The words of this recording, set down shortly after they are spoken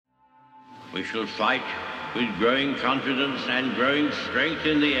We shall fight with growing confidence and growing strength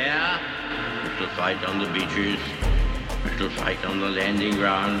in the air. We shall fight on the beaches. We shall fight on the landing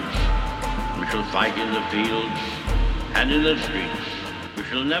grounds. We shall fight in the fields and in the streets. We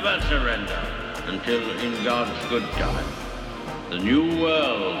shall never surrender until, in God's good time, the new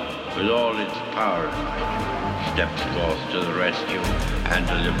world, with all its power and might, steps forth to the rescue and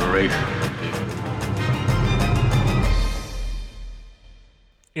the liberation of people.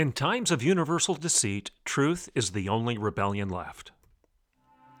 In times of universal deceit, truth is the only rebellion left.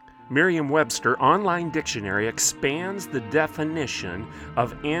 Mirriam-Webster Online Dictionary expands the definition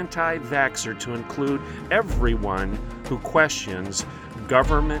of anti-vaxxer to include everyone who questions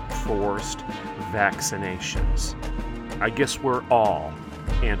government-forced vaccinations. I guess we're all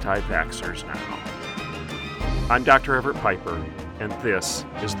anti-vaxxers now. I'm Dr. Everett Piper, and this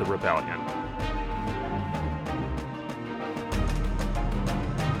is The Rebellion.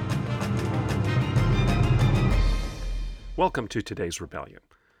 Welcome to today's Rebellion.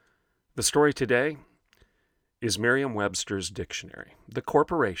 The story today is Mirriam-Webster's dictionary. The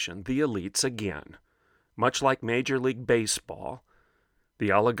corporation, the elites again, much like Major League Baseball,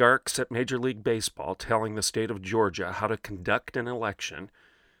 the oligarchs at Major League Baseball telling the state of Georgia how to conduct an election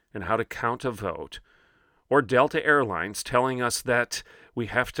and how to count a vote, or Delta Airlines telling us that we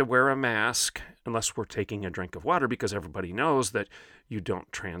have to wear a mask unless we're taking a drink of water because everybody knows that you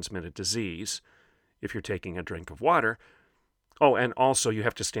don't transmit a disease if you're taking a drink of water. Oh, and also you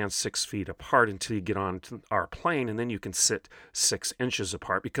have to stand 6 feet apart until you get on our plane, and then you can sit 6 inches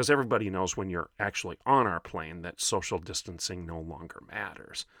apart because everybody knows when you're actually on our plane that social distancing no longer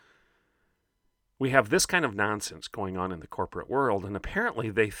matters. We have this kind of nonsense going on in the corporate world, and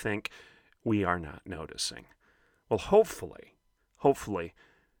apparently they think we are not noticing. Well, hopefully,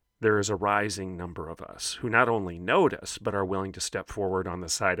 there is a rising number of us who not only notice, but are willing to step forward on the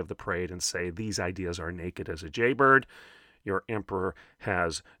side of the parade and say, these ideas are naked as a jaybird. Your emperor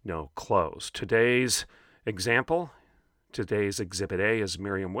has no clothes. Today's example, today's Exhibit A is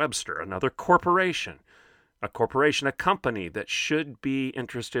Mirriam-Webster, another corporation, a company that should be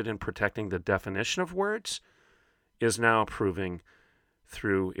interested in protecting the definition of words, is now proving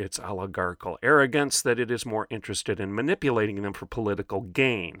through its oligarchical arrogance that it is more interested in manipulating them for political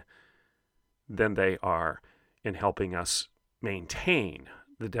gain than they are in helping us maintain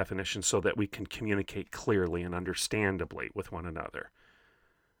the definition so that we can communicate clearly and understandably with one another.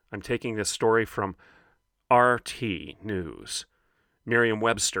 I'm taking this story from RT News.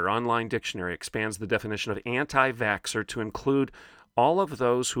 Mirriam-Webster Online Dictionary expands the definition of anti-vaxxer to include all of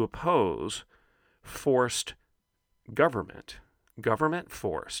those who oppose forced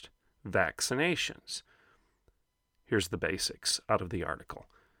government-forced vaccinations. Here's the basics out of the article.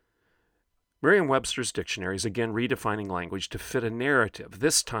 Mirriam-Webster's dictionary is again redefining language to fit a narrative,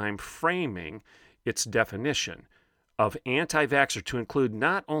 this time framing its definition of anti-vaxxer to include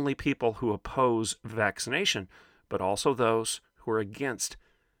not only people who oppose vaccination, but also those who are against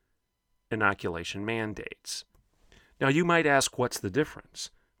inoculation mandates. Now, you might ask, what's the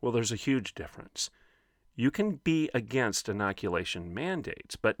difference? Well, there's a huge difference. You can be against inoculation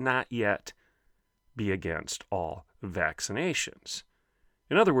mandates, but not yet be against all vaccinations.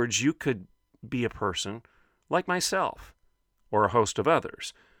 In other words, you could be a person like myself or a host of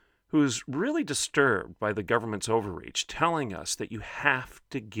others who's really disturbed by the government's overreach telling us that you have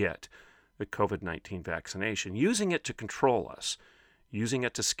to get the COVID-19 vaccination, using it to control us, using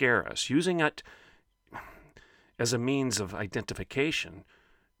it to scare us, using it as a means of identification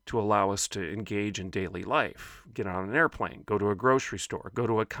to allow us to engage in daily life, get on an airplane, go to a grocery store, go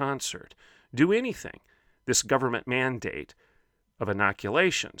to a concert, do anything. This government mandate of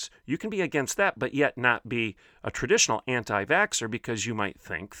inoculations. You can be against that, but yet not be a traditional anti-vaxxer because you might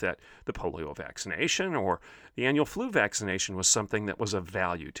think that the polio vaccination or the annual flu vaccination was something that was of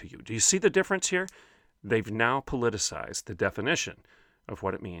value to you. Do you see the difference here? They've now politicized the definition of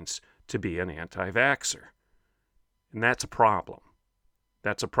what it means to be an anti-vaxxer. And that's a problem.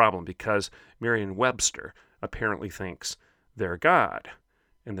 That's a problem because Mirriam-Webster apparently thinks they're God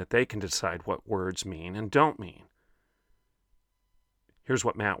and that they can decide what words mean and don't mean. Here's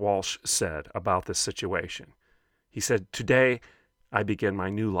what Matt Walsh said about this situation. He said, "Today, I begin my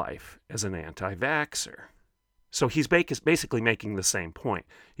new life as an anti-vaxxer." So he's basically making the same point.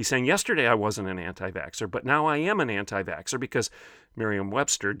 He's saying, yesterday I wasn't an anti-vaxxer, but now I am an anti-vaxxer because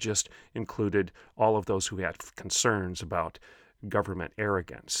Mirriam-Webster just included all of those who had concerns about government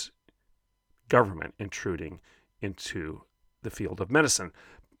arrogance, government intruding into the field of medicine,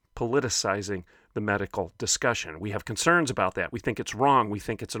 politicizing the medical discussion. We have concerns about that. We think it's wrong. We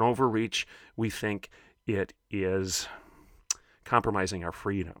think it's an overreach. We think it is compromising our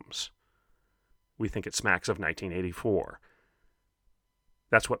freedoms. we think it smacks of 1984.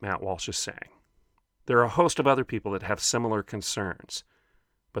 That's what Matt Walsh is saying. There are a host of other people that have similar concerns.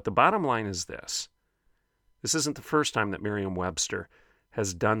 But the bottom line is this. This isn't the first time that Mirriam-Webster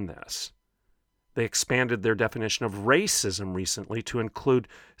has done this. They expanded their definition of racism recently to include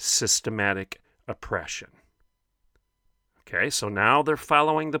systematic oppression. Okay, so now they're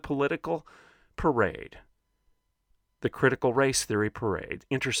following the political parade, the critical race theory parade,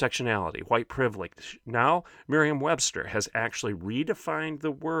 intersectionality, white privilege. Now Mirriam-Webster has actually redefined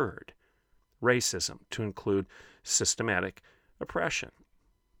the word racism to include systematic oppression.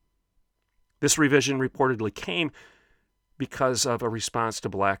 This revision reportedly came because of a response to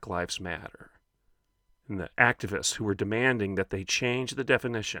Black Lives Matter and the activists who were demanding that they change the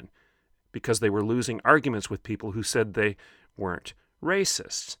definition because they were losing arguments with people who said they weren't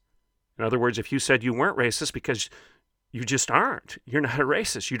racists. In other words, if you said you weren't racist because you just aren't, you're not a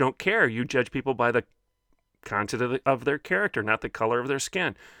racist, you don't care, you judge people by the content of their character, not the color of their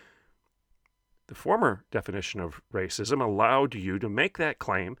skin. The former definition of racism allowed you to make that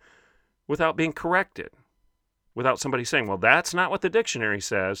claim without being corrected, without somebody saying, well, that's not what the dictionary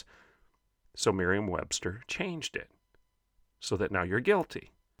says. So Mirriam-Webster changed it so that now you're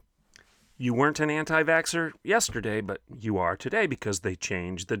guilty. You weren't an anti-vaxxer yesterday, but you are today because they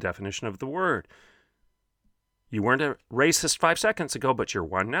changed the definition of the word. You weren't a racist 5 seconds ago, but you're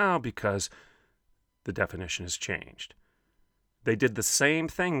one now because the definition has changed. They did the same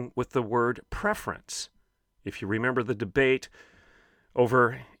thing with the word preference. If you remember the debate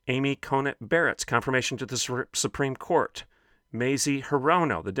over Amy Coney Barrett's confirmation to the Supreme Court, Mazie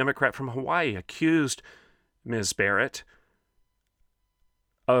Hirono, the Democrat from Hawaii, accused Ms. Barrett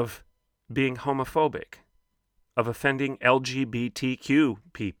of being homophobic, of offending LGBTQ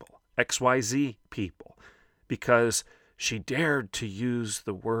people, XYZ people, because she dared to use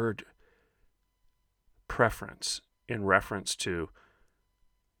the word preference in reference to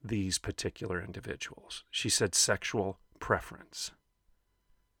these particular individuals. She said sexual preference.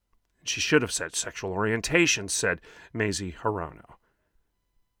 She should have said sexual orientation, said Mazie Hirono.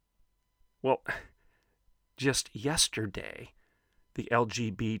 Well, just yesterday, the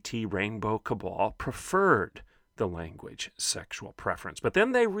LGBT rainbow cabal preferred the language sexual preference. But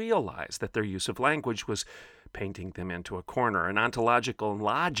then they realized that their use of language was painting them into a corner, an ontological and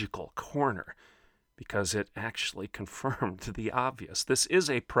logical corner, because it actually confirmed the obvious. This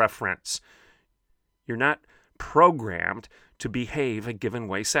is a preference. You're not programmed to behave a given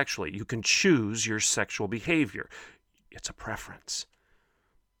way sexually. You can choose your sexual behavior. It's a preference.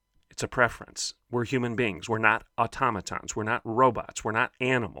 It's a preference. We're human beings. We're not automatons. We're not robots. We're not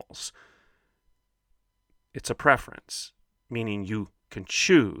animals. It's a preference, meaning you can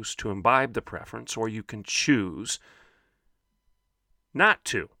choose to imbibe the preference or you can choose not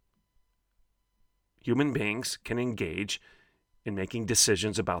to. Human beings can engage in making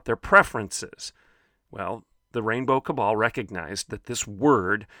decisions about their preferences. Well, the rainbow cabal recognized that this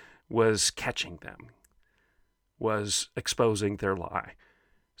word was catching them, was exposing their lie.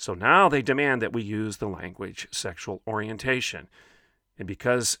 So now they demand that we use the language sexual orientation. And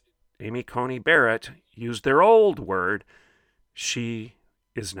because Amy Coney Barrett used their old word, she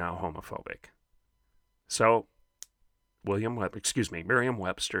is now homophobic. So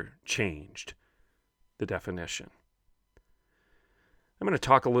Mirriam-Webster changed the definition. I'm going to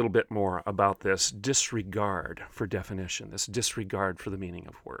talk a little bit more about this disregard for definition, this disregard for the meaning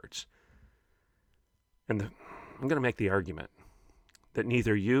of words. And I'm going to make the argument that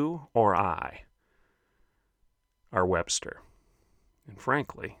neither you or I are Webster. And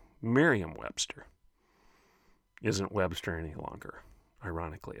frankly, Mirriam-Webster isn't Webster any longer,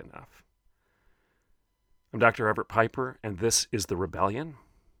 ironically enough. I'm Dr. Everett Piper, and this is The Rebellion.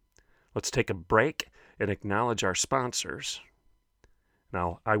 Let's take a break and acknowledge our sponsors.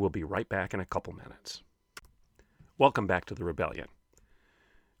 Now, I will be right back in a couple minutes. Welcome back to The Rebellion.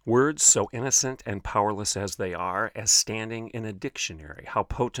 Words so innocent and powerless as they are, as standing in a dictionary, how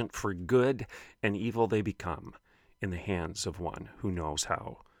potent for good and evil they become in the hands of one who knows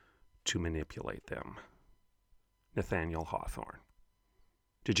how to manipulate them. Nathaniel Hawthorne.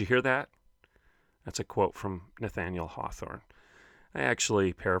 Did you hear that? That's a quote from Nathaniel Hawthorne. I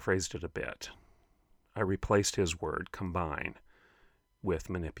actually paraphrased it a bit. I replaced his word, combine,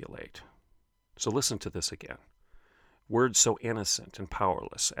 with manipulate. So listen to this again. Words so innocent and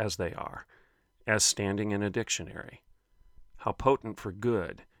powerless as they are, as standing in a dictionary, how potent for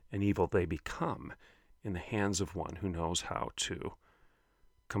good and evil they become in the hands of one who knows how to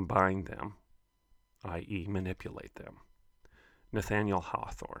combine them, i.e. manipulate them. Nathaniel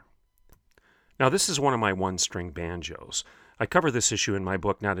Hawthorne. Now this is one of my one-string banjos. I cover this issue in my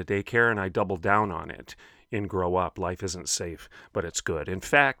book, Not a Daycare, and I double down on it in Grow Up, Life Isn't Safe, But It's Good. In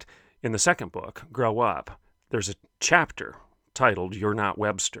fact, in the second book, Grow Up, there's a chapter titled You're Not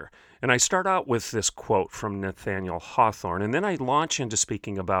Webster. And I start out with this quote from Nathaniel Hawthorne, and then I launch into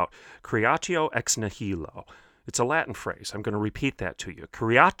speaking about creatio ex nihilo. It's a Latin phrase. I'm going to repeat that to you.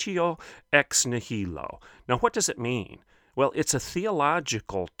 Creatio ex nihilo. Now, what does it mean? Well, it's a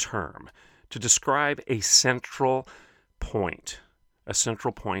theological term to describe a central point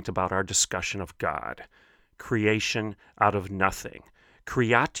about our discussion of God. Creation out of nothing.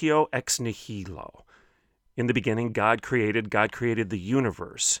 Creatio ex nihilo. In the beginning, God created the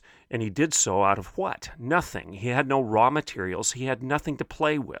universe, and he did so out of what? Nothing. He had no raw materials. He had nothing to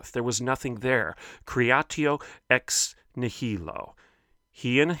play with. There was nothing there. Creatio ex nihilo.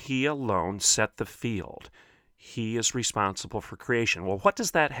 He and he alone set the field. He is responsible for creation. Well, what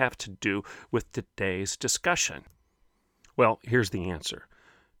does that have to do with today's discussion? Well, here's the answer.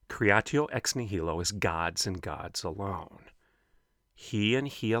 Creatio ex nihilo is God's and God's alone. He and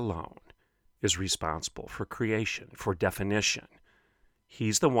he alone is responsible for creation, for definition.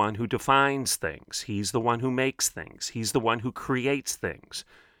 He's the one who defines things. He's the one who makes things. He's the one who creates things.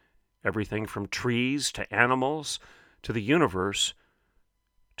 Everything from trees to animals to the universe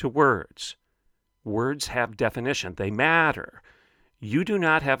to words. Words have definition. They matter. You do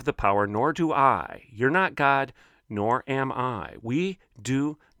not have the power, nor do I. You're not God, nor am I. We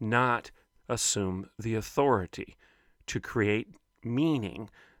do not assume the authority to create meaning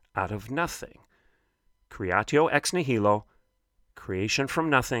out of nothing. Creatio ex nihilo, creation from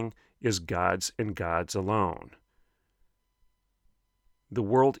nothing, is God's and God's alone. The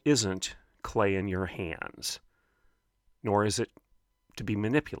world isn't clay in your hands, nor is it to be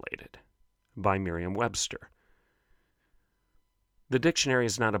manipulated by Mirriam Webster. The dictionary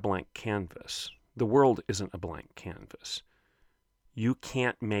is not a blank canvas. The world isn't a blank canvas. You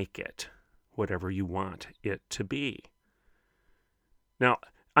can't make it whatever you want it to be. Now,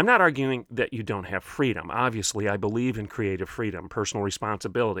 I'm not arguing that you don't have freedom. Obviously, I believe in creative freedom, personal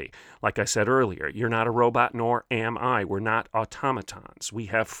responsibility. Like I said earlier, you're not a robot, nor am I. We're not automatons. We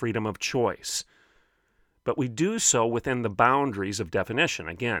have freedom of choice. But we do so within the boundaries of definition.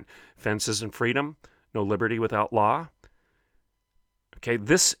 Again, fences and freedom, no liberty without law. Okay,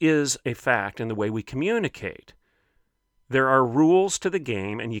 this is a fact in the way we communicate. There are rules to the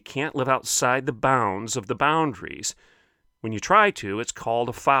game, and you can't live outside the bounds of the boundaries. When you try to, it's called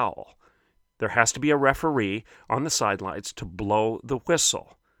a foul. There has to be a referee on the sidelines to blow the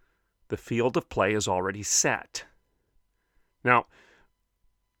whistle. The field of play is already set. Now,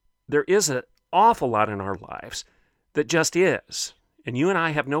 there is an awful lot in our lives that just is, and you and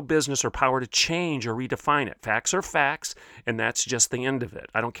I have no business or power to change or redefine it. Facts are facts, and that's just the end of it.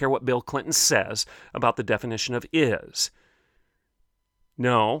 I don't care what Bill Clinton says about the definition of is.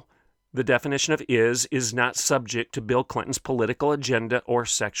 No, the definition of is not subject to Bill Clinton's political agenda or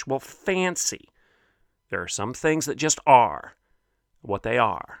sexual fancy. There are some things that just are what they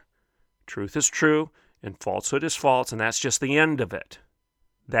are. Truth is true, and falsehood is false, and that's just the end of it.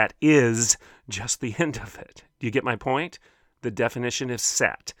 That is just the end of it. Do you get my point? The definition is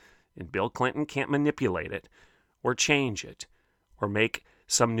set, and Bill Clinton can't manipulate it or change it or make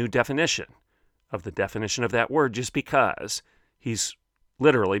some new definition of the definition of that word just because he's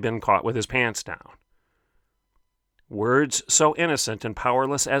literally been caught with his pants down. Words so innocent and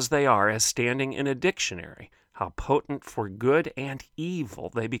powerless as they are, as standing in a dictionary, how potent for good and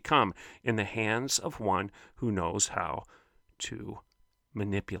evil they become in the hands of one who knows how to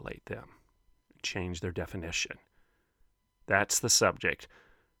manipulate them, change their definition. That's the subject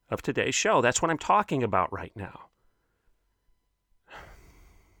of today's show. That's what I'm talking about right now.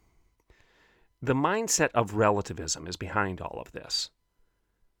 The mindset of relativism is behind all of this.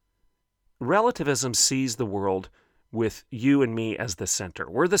 Relativism sees the world with you and me as the center.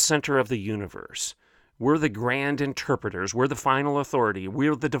 We're the center of the universe. We're the grand interpreters. We're the final authority.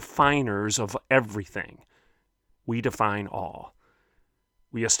 We're the definers of everything. We define all.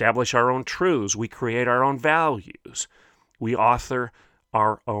 We establish our own truths. We create our own values. We author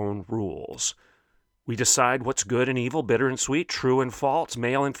our own rules. We decide what's good and evil, bitter and sweet, true and false,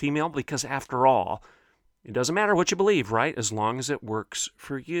 male and female, because after all, it doesn't matter what you believe, right? As long as it works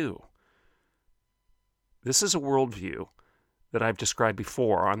for you. This is a worldview that I've described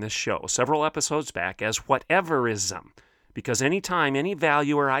before on this show, several episodes back, as whateverism, because anytime any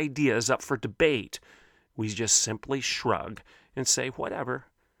value or idea is up for debate, we just simply shrug and say, whatever,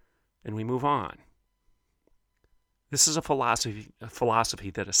 and we move on. This is a philosophy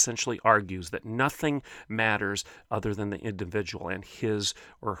that essentially argues that nothing matters other than the individual and his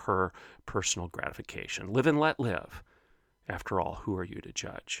or her personal gratification. Live and let live. After all, who are you to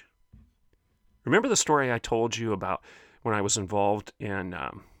judge? Remember the story I told you about when I was involved in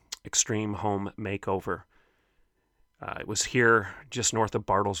extreme home makeover? It was here just north of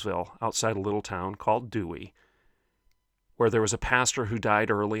Bartlesville, outside a little town called Dewey, where there was a pastor who died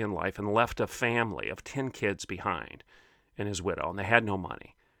early in life and left a family of 10 kids behind and his widow, and they had no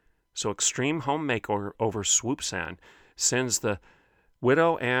money. So Extreme Home Makeover swoops in, sends the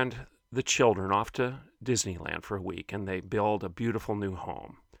widow and the children off to Disneyland for a week, and they build a beautiful new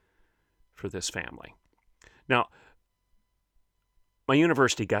home for this family. Now, my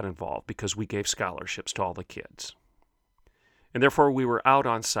university got involved because we gave scholarships to all the kids. And therefore, we were out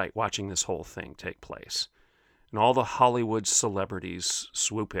on site watching this whole thing take place. And all the Hollywood celebrities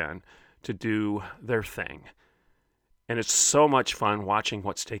swoop in to do their thing. And it's so much fun watching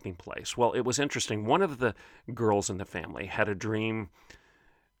what's taking place. Well, it was interesting. One of the girls in the family had a dream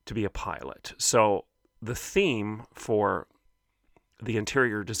to be a pilot. So the theme for the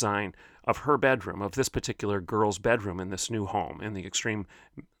interior design of her bedroom, of this particular girl's bedroom in this new home, in the Extreme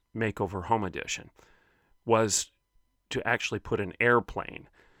Makeover Home Edition, was to actually put an airplane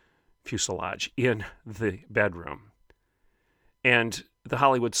fuselage in the bedroom. And the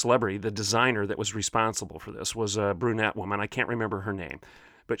Hollywood celebrity, the designer that was responsible for this, was a brunette woman. I can't remember her name.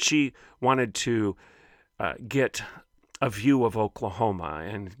 But she wanted to get a view of Oklahoma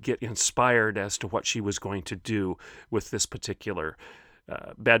and get inspired as to what she was going to do with this particular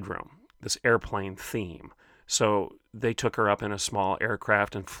bedroom, this airplane theme. So they took her up in a small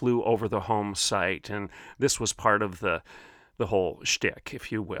aircraft and flew over the home site, and this was part of the whole shtick,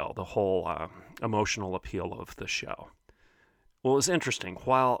 if you will, the whole emotional appeal of the show. Well, it was interesting.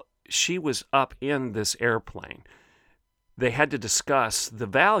 While she was up in this airplane, they had to discuss the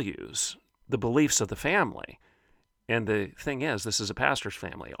values, the beliefs of the family. And the thing is, this is a pastor's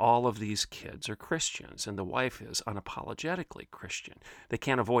family. All of these kids are Christians, and the wife is unapologetically Christian. They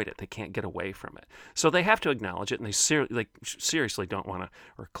can't avoid it. They can't get away from it. So they have to acknowledge it, and they seriously don't want to,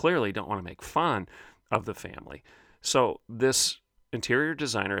 or clearly don't want to make fun of the family. So this interior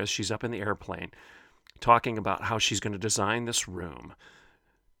designer, as she's up in the airplane, talking about how she's going to design this room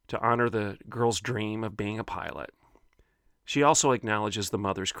to honor the girl's dream of being a pilot, she also acknowledges the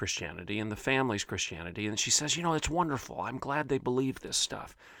mother's Christianity and the family's Christianity, and she says, it's wonderful. I'm glad they believe this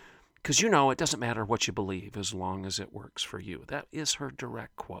stuff. Because, it doesn't matter what you believe as long as it works for you. That is her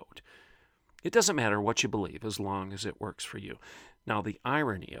direct quote. It doesn't matter what you believe as long as it works for you. Now, the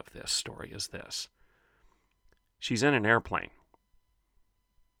irony of this story is this. She's in an airplane.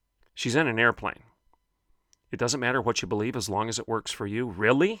 She's in an airplane. It doesn't matter what you believe as long as it works for you.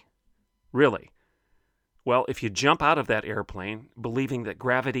 Really? Really? Well, if you jump out of that airplane believing that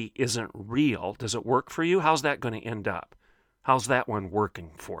gravity isn't real, does it work for you? How's that going to end up? How's that one working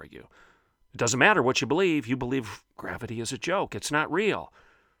for you? It doesn't matter what you believe. You believe gravity is a joke. It's not real.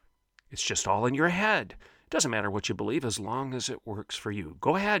 It's just all in your head. It doesn't matter what you believe as long as it works for you.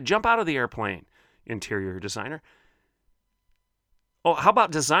 Go ahead, jump out of the airplane, interior designer. Oh, how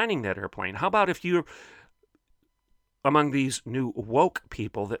about designing that airplane? How about if you're among these new woke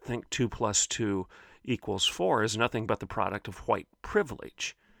people that think 2 + 2 = 4 is nothing but the product of white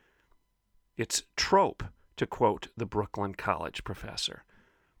privilege? It's trope, to quote the Brooklyn College professor.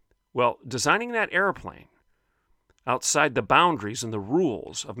 Well, designing that airplane outside the boundaries and the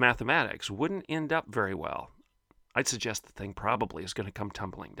rules of mathematics wouldn't end up very well. I'd suggest the thing probably is going to come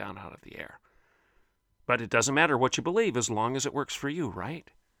tumbling down out of the air. But it doesn't matter what you believe as long as it works for you, right?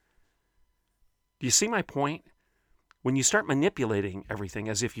 Do you see my point? When you start manipulating everything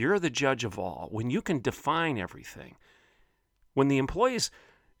as if you're the judge of all, when you can define everything, when the employees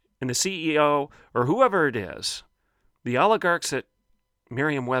and the CEO or whoever it is, the oligarchs at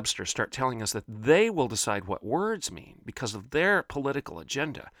Mirriam Webster start telling us that they will decide what words mean because of their political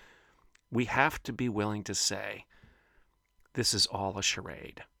agenda, we have to be willing to say, this is all a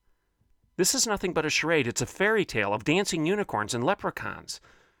charade. This is nothing but a charade. It's a fairy tale of dancing unicorns and leprechauns.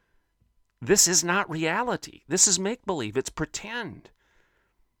 This is not reality. This is make-believe. It's pretend.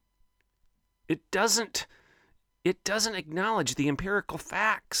 It doesn't acknowledge the empirical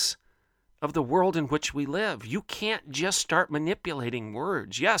facts of the world in which we live. You can't just start manipulating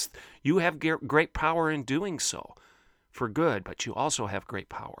words. Yes, you have great power in doing so for good, but you also have great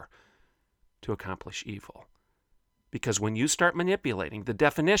power to accomplish evil. Because when you start manipulating the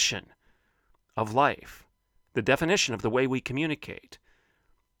definition of life, the definition of the way we communicate,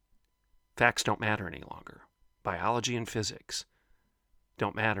 facts don't matter any longer. Biology and physics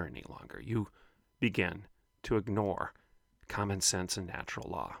don't matter any longer. You begin to ignore common sense and natural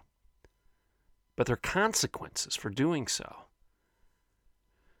law. But there are consequences for doing so.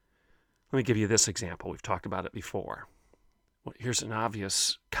 Let me give you this example. We've talked about it before. Well, here's an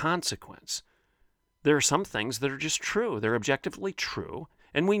obvious consequence. There are some things that are just true. They're objectively true,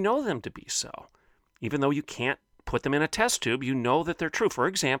 and we know them to be so. Even though you can't put them in a test tube, you know that they're true. For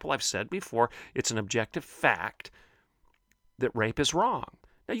example, I've said before, it's an objective fact that rape is wrong.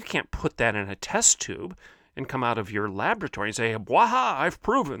 Now, you can't put that in a test tube and come out of your laboratory and say, "Waha, I've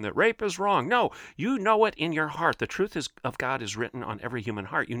proven that rape is wrong." No, you know it in your heart. The truth of God is written on every human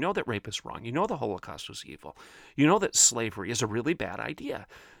heart. You know that rape is wrong. You know the Holocaust was evil. You know that slavery is a really bad idea.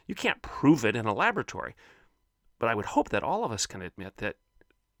 You can't prove it in a laboratory. But I would hope that all of us can admit that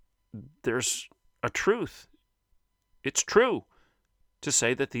there's a truth. It's true to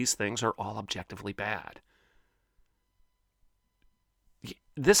say that these things are all objectively bad.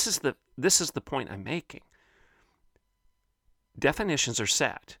 This is the point I'm making. Definitions are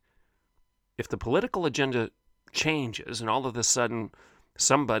set. If the political agenda changes and all of a sudden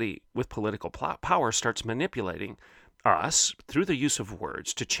somebody with political power starts manipulating us through the use of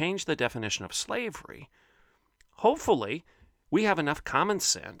words to change the definition of slavery, hopefully we have enough common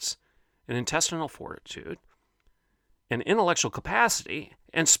sense and intestinal fortitude and intellectual capacity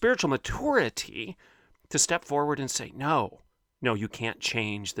and spiritual maturity to step forward and say, no, you can't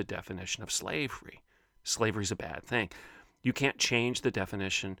change the definition of slavery. Slavery's a bad thing. You can't change the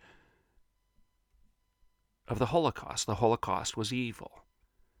definition of the Holocaust. The Holocaust was evil.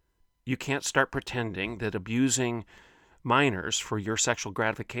 You can't start pretending that abusing minors for your sexual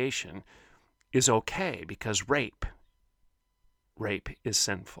gratification is okay because rape is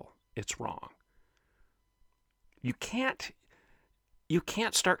sinful. It's wrong. You can't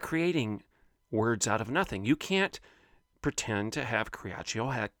start creating words out of nothing. You can't pretend to have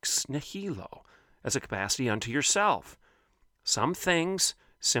creatio ex nihilo as a capacity unto yourself. Some things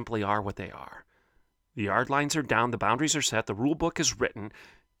simply are what they are. The yard lines are down, the boundaries are set, the rule book is written,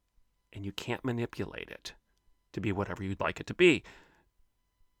 and you can't manipulate it to be whatever you'd like it to be.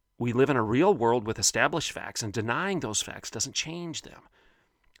 We live in a real world with established facts, and denying those facts doesn't change them.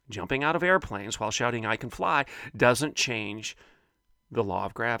 Jumping out of airplanes while shouting, "I can fly," doesn't change the law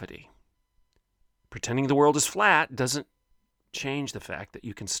of gravity. Pretending the world is flat doesn't change the fact that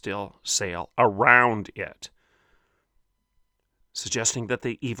you can still sail around it. Suggesting that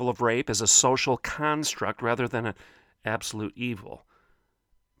the evil of rape is a social construct rather than an absolute evil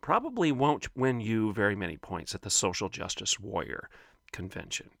probably won't win you very many points at the social justice warrior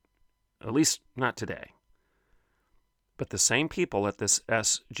convention. At least not today. But the same people at this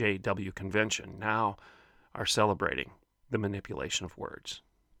SJW convention now are celebrating the manipulation of words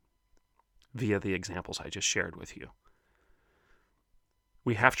via the examples I just shared with you.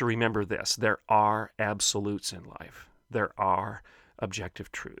 We have to remember this. There are absolutes in life. There are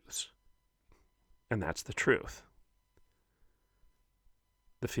objective truths. And that's the truth.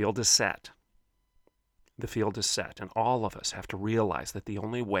 The field is set. The field is set. And all of us have to realize that the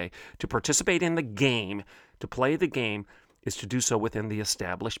only way to participate in the game, to play the game, is to do so within the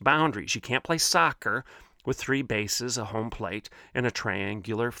established boundaries. You can't play soccer with 3 bases, a home plate, and a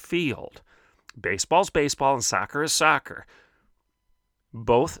triangular field. Baseball's baseball and soccer is soccer.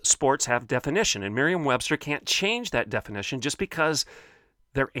 Both sports have definition, and Mirriam-Webster can't change that definition just because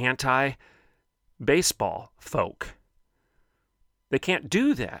they're anti-baseball folk. They can't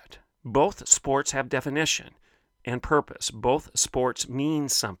do that. Both sports have definition and purpose. Both sports mean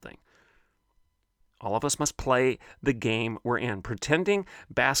something. All of us must play the game we're in. Pretending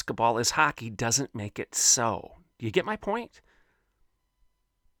basketball is hockey doesn't make it so. Do you get my point?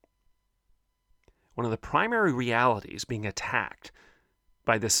 One of the primary realities being attacked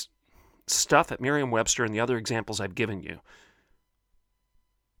by this stuff at Mirriam-Webster and the other examples I've given you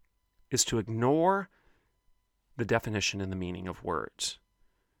is to ignore the definition and the meaning of words.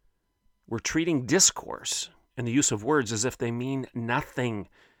 We're treating discourse and the use of words as if they mean nothing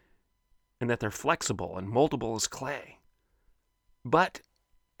and that they're flexible and moldable as clay. But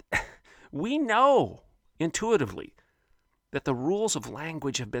we know intuitively that the rules of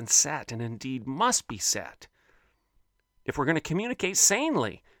language have been set and indeed must be set if we're going to communicate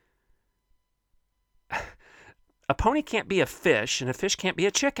sanely. A pony can't be a fish and a fish can't be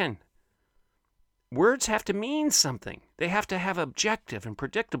a chicken. Words have to mean something. They have to have objective and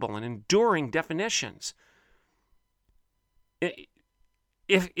predictable and enduring definitions.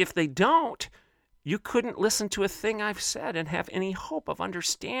 If they don't, you couldn't listen to a thing I've said and have any hope of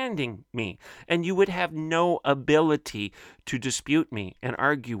understanding me. And you would have no ability to dispute me and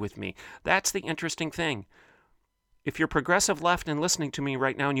argue with me. That's the interesting thing. If you're progressive left and listening to me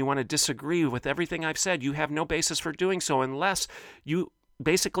right now and you want to disagree with everything I've said, you have no basis for doing so unless you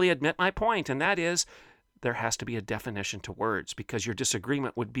basically admit my point, and that is there has to be a definition to words because your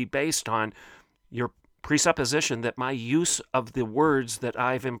disagreement would be based on your presupposition that my use of the words that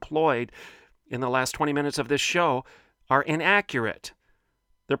I've employed in the last 20 minutes of this show are inaccurate.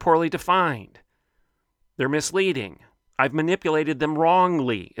 They're poorly defined. They're misleading. I've manipulated them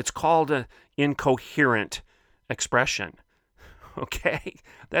wrongly. It's called an incoherent expression. Okay?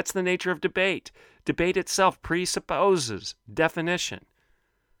 That's the nature of debate. Debate itself presupposes definition.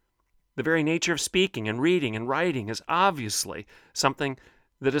 The very nature of speaking and reading and writing is obviously something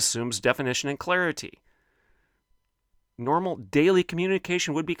that assumes definition and clarity. Normal daily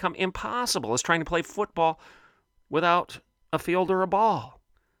communication would become impossible as trying to play football without a field or a ball.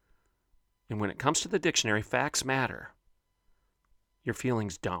 And when it comes to the dictionary, facts matter. Your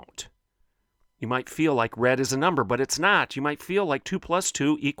feelings don't. You might feel like red is a number, but it's not. You might feel like 2 +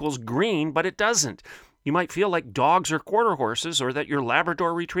 2 = green, but it doesn't. You might feel like dogs are quarter horses or that your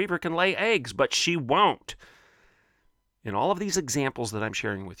Labrador retriever can lay eggs, but she won't. In all of these examples that I'm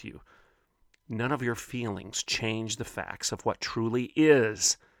sharing with you, none of your feelings change the facts of what truly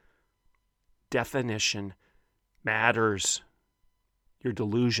is. Definition matters. Your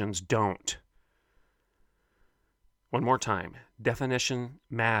delusions don't. One more time. Definition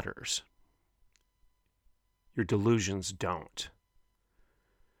matters. Your delusions don't.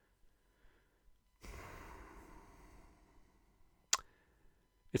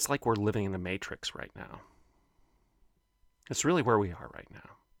 It's like we're living in a matrix right now. It's really where we are right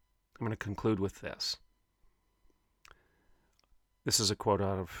now. I'm going to conclude with this. This is a quote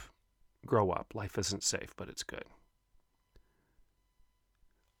out of Grow Up. Life isn't safe, but it's good.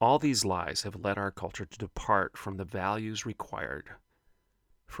 All these lies have led our culture to depart from the values required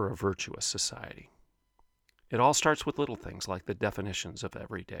for a virtuous society. It all starts with little things like the definitions of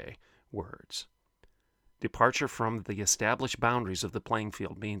everyday words. Departure from the established boundaries of the playing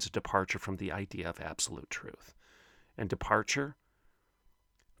field means a departure from the idea of absolute truth. And departure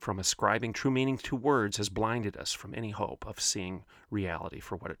from ascribing true meaning to words has blinded us from any hope of seeing reality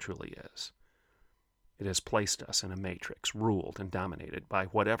for what it truly is. It has placed us in a matrix, ruled and dominated by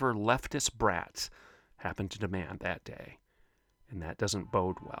whatever leftist brats happen to demand that day. And that doesn't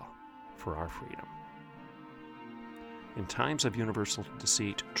bode well for our freedom. In times of universal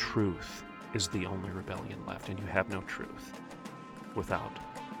deceit, truth is the only rebellion left, and you have no truth without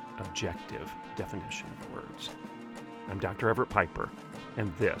objective definition of words. I'm Dr. Everett Piper,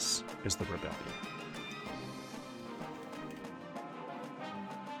 and this is The Rebellion.